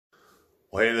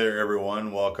Well, hey there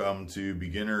everyone, welcome to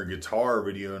beginner guitar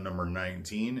video number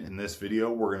 19. In this video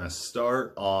we're going to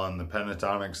start on the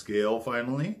pentatonic scale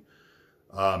finally.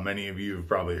 Many of you have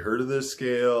probably heard of this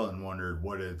scale and wondered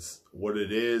what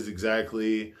it is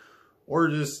exactly, or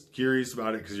just curious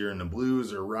about it because you're into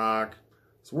blues or rock.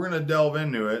 So we're going to delve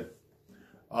into it.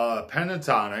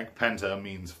 Pentatonic, penta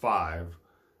means 5.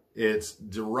 It's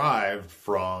derived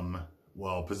from,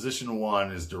 well, position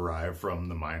 1 is derived from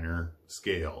the minor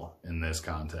scale in this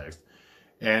context.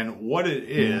 And what it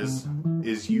is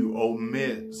you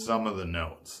omit some of the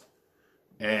notes.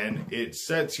 And it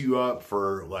sets you up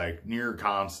for like near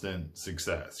constant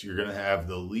success. You're going to have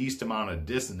the least amount of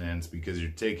dissonance because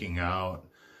you're taking out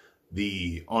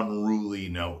the unruly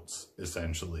notes,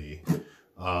 essentially.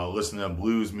 Listen to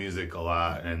blues music a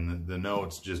lot and the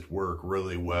notes just work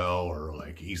really well, or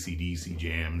like AC/DC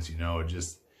jams, you know,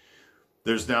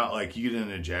 there's not, like, you get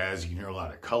into jazz, you can hear a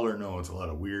lot of color notes, a lot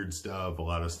of weird stuff, a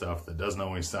lot of stuff that doesn't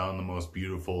always sound the most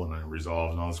beautiful, and it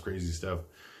resolves and all this crazy stuff.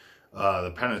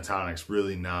 The pentatonic's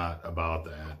really not about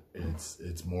that.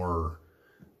 It's more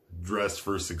dressed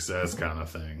for success kind of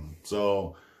thing.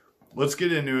 So let's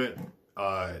get into it.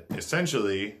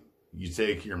 Essentially, you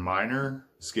take your minor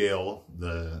scale,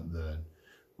 the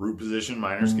root position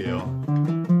minor scale,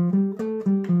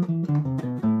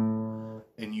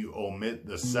 and you omit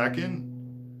the second,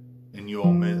 and you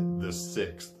omit the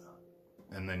 6th,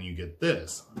 and then you get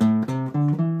this.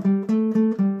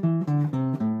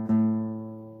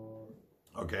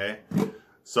 Okay,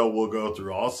 so we'll go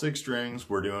through all 6 strings.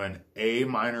 We're doing A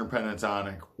minor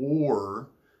pentatonic or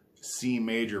C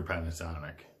major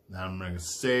pentatonic. Now I'm going to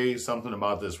say something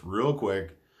about this real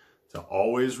quick to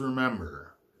always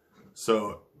remember.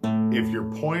 So if your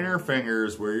pointer finger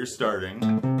is where you're starting,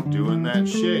 doing that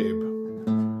shape,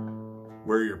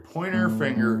 where your pointer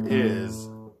finger is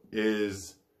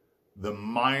the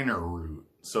minor root.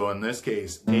 So in this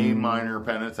case, A minor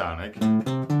pentatonic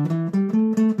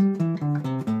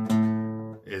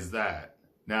is that.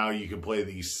 Now you can play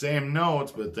these same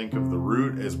notes, but think of the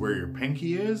root as where your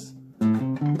pinky is.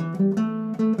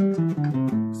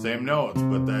 Same notes,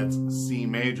 but that's C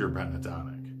major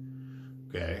pentatonic.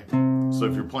 Okay, so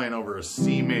if you're playing over a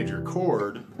C major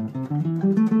chord,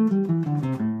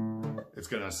 it's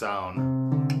gonna sound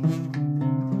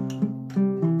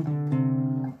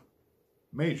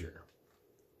major,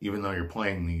 even though you're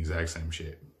playing the exact same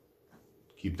shape.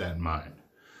 Keep that in mind.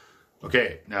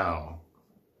 Okay, now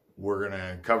we're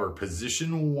gonna cover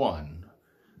position 1.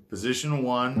 Position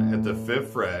 1 at the 5th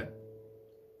fret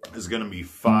is gonna be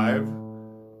 5,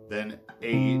 then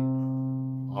 8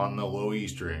 on the low E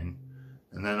string,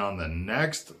 and then on the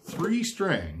next 3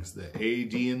 strings, the A,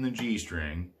 D, and the G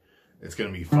string, it's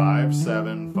going to be 5,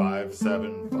 7, 5,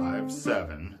 7, 5,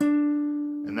 7.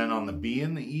 And then on the B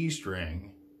and the E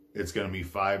string, it's going to be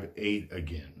 5, 8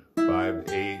 again. 5,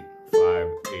 8, 5,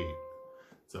 8.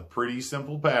 It's a pretty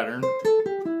simple pattern.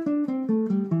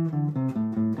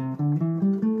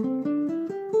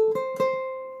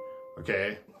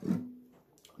 Okay.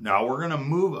 Now we're going to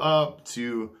move up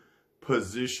to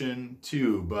position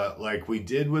 2, but like we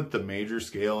did with the major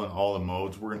scale and all the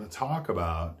modes, we're going to talk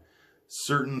about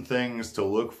certain things to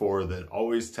look for that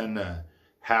always tend to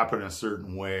happen a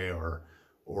certain way or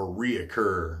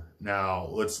reoccur. Now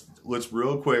let's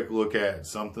real quick look at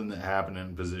something that happened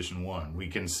in position 1. We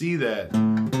can see that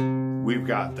we've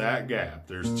got that gap.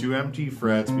 There's 2 empty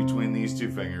frets between these 2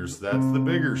 fingers. That's the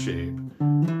bigger shape.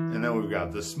 And then we've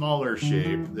got the smaller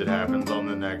shape that happens on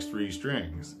the next 3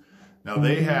 strings. Now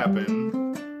they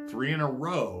happen 3 in a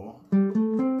row,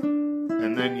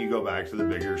 and then you go back to the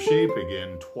bigger shape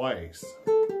again twice.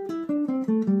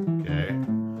 Okay.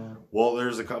 Well,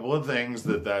 there's a couple of things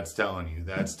that's telling you.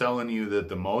 That's telling you that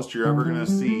the most you're ever going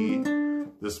to see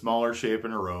the smaller shape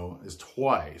in a row is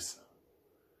twice.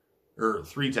 Or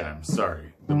 3 times,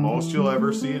 sorry. The most you'll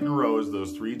ever see it in a row is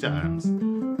those 3 times.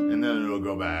 And then it'll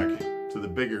go back to the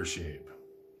bigger shape.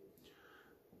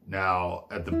 Now,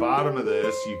 at the bottom of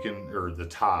this, you can, or the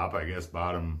top, I guess,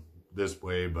 bottom this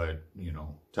way, but, you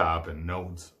know, top and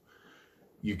notes,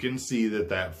 you can see that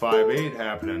that 5, 8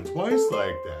 happening twice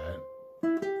like that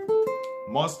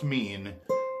must mean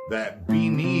that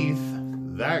beneath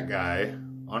that guy,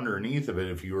 underneath of it,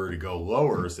 if you were to go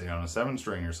lower, say on a 7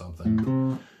 string or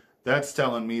something, that's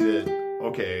telling me that,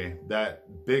 okay,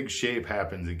 that big shape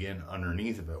happens again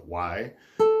underneath of it. Why?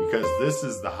 Because this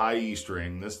is the high E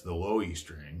string, this is the low E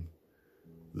string.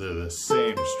 They're the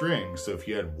same string, so if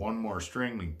you had one more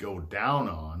string to go down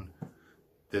on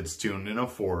that's tuned in a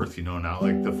 4th, you know, not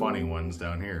like the funny ones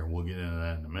down here. We'll get into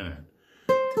that in a minute.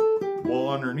 Well,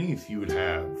 underneath you would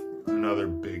have another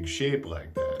big shape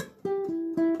like that.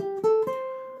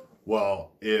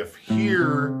 Well, if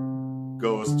here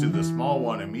goes to the small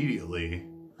one immediately,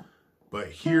 but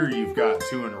here you've got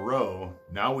 2 in a row,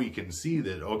 now we can see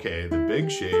that, okay, the big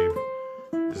shape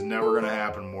is never going to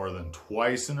happen more than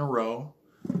twice in a row.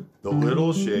 The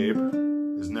little shape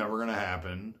is never going to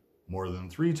happen more than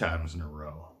 3 times in a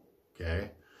row.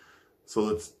 Okay,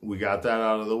 so we got that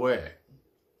out of the way.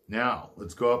 Now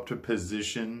let's go up to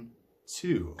position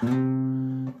 2.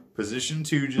 Position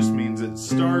 2 just means it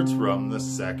starts from the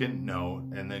second note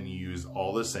and then you use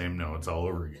all the same notes all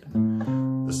over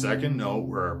again. The second note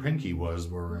where our pinky was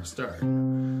where we're going to start.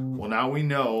 Well, now we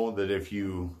know that if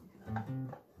you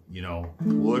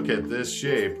look at this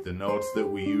shape, the notes that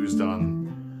we used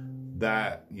on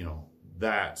that,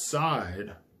 that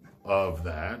side of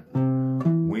that,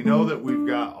 we know that we've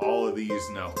got all of these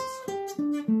notes.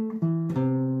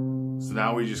 So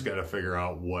now we just got to figure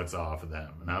out what's off of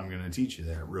them. And I'm going to teach you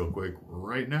that real quick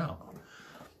right now.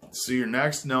 So your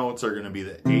next notes are going to be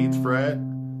the 8th fret,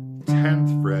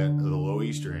 10th fret of the low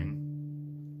E string,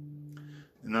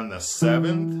 and then the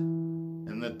 7th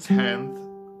and the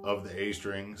 10th of the A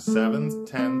string, 7th,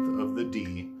 10th of the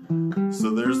D. So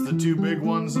there's the 2 big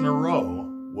ones in a row.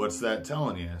 What's that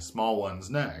telling you? Small ones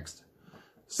next.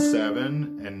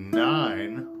 7 and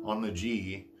 9 on the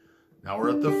G. Now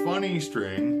we're at the funny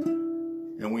string,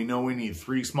 and we know we need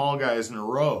 3 small guys in a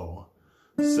row.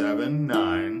 7,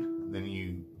 9, then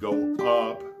you go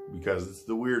up because it's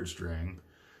the weird string.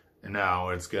 And now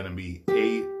it's going to be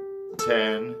 8,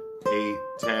 10, 8,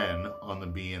 10 on the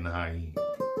B and the high E.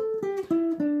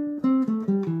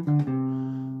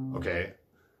 Okay,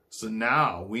 so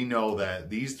now we know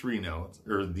that these 3 notes,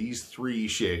 or these 3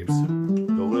 shapes,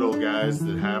 the little guys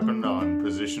that happened on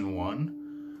position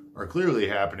 1, are clearly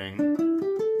happening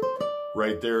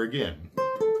right there again.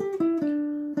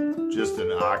 Just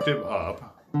an octave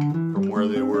up from where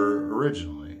they were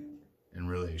originally in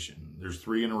relation. There's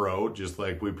 3 in a row, just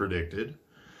like we predicted.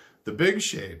 The big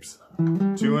shapes,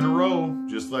 2 in a row,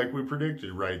 just like we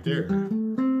predicted right there.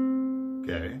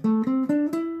 Okay.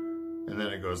 And then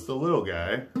it goes to the little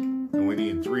guy, and we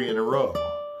need 3 in a row.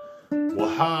 Well,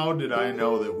 how did I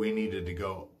know that we needed to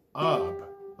go up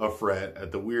a fret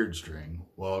at the weird string?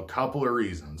 Well, a couple of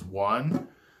reasons. One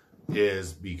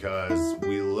is because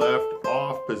we left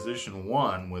off position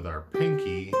 1 with our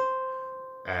pinky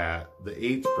at the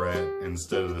 8th fret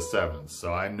instead of the 7th.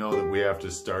 So I know that we have to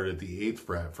start at the 8th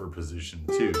fret for position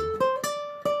 2.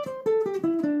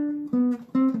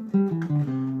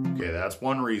 Okay, that's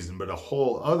one reason, but a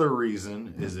whole other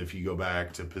reason is if you go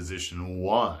back to position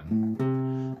 1,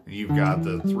 and you've got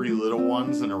the 3 little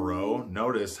ones in a row.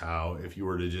 Notice how if you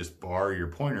were to just bar your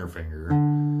pointer finger,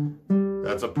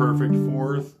 that's a perfect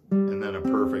 4th and then a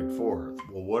perfect 4th.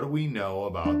 Well, what do we know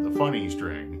about the funny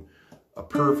string? A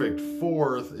perfect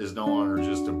 4th is no longer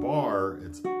just a bar,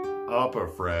 it's up a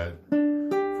fret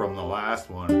from the last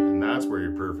one, and that's where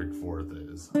your perfect 4th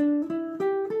is.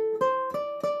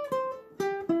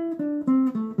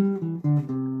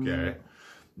 Okay,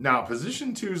 now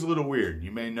position 2 is a little weird.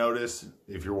 You may notice,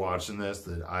 if you're watching this,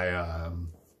 that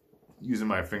I'm using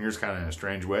my fingers kind of in a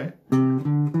strange way.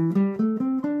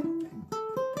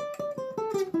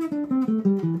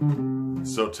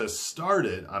 So to start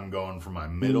it, I'm going from my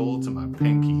middle to my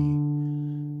pinky.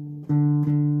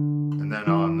 And then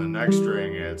on the next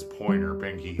string, it's pointer,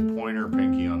 pinky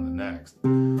on the next.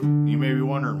 You may be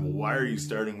wondering, well, why are you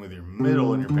starting with your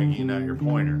middle and your pinky and not your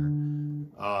pointer?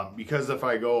 Because if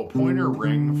I go pointer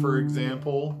ring, for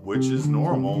example, which is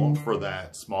normal for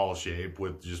that small shape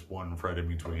with just 1 fret in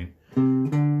between,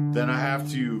 then I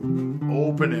have to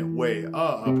open it way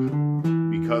up,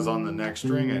 because on the next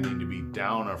string I need to be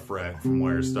down a fret from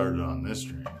where I started on this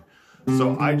string.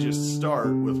 So I just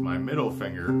start with my middle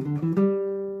finger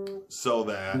so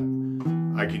that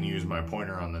I can use my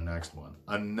pointer on the next one.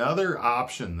 Another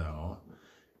option though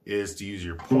is to use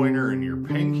your pointer and your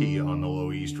pinky on the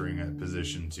low E string at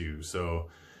position 2. So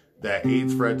that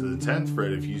 8th fret to the 10th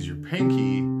fret, if you use your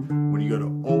pinky, when you go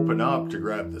to open up to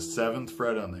grab the 7th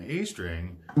fret on the A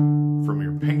string, from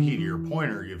your pinky to your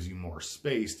pointer gives you more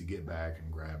space to get back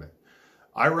and grab it.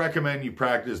 I recommend you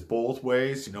practice both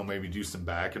ways, maybe do some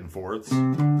back and forths.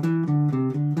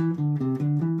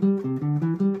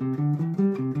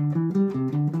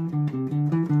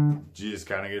 Just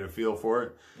kind of get a feel for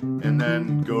it. And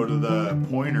then go to the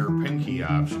pointer pinky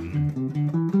option.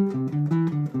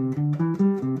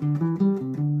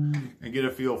 And get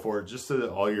a feel for it just so that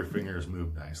all your fingers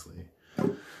move nicely.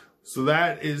 So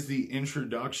that is the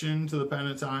introduction to the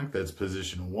pentatonic. That's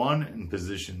position 1 and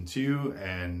position 2,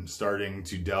 and starting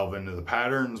to delve into the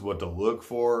patterns, what to look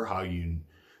for, how you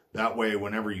That way,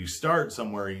 whenever you start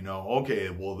somewhere, you know, okay,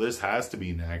 well, this has to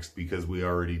be next because we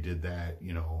already did that,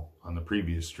 you know, on the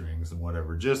previous strings and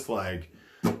whatever, just like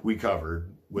we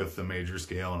covered with the major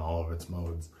scale and all of its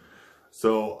modes.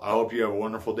 So I hope you have a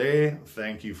wonderful day.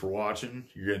 Thank you for watching.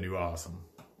 You're going to do awesome.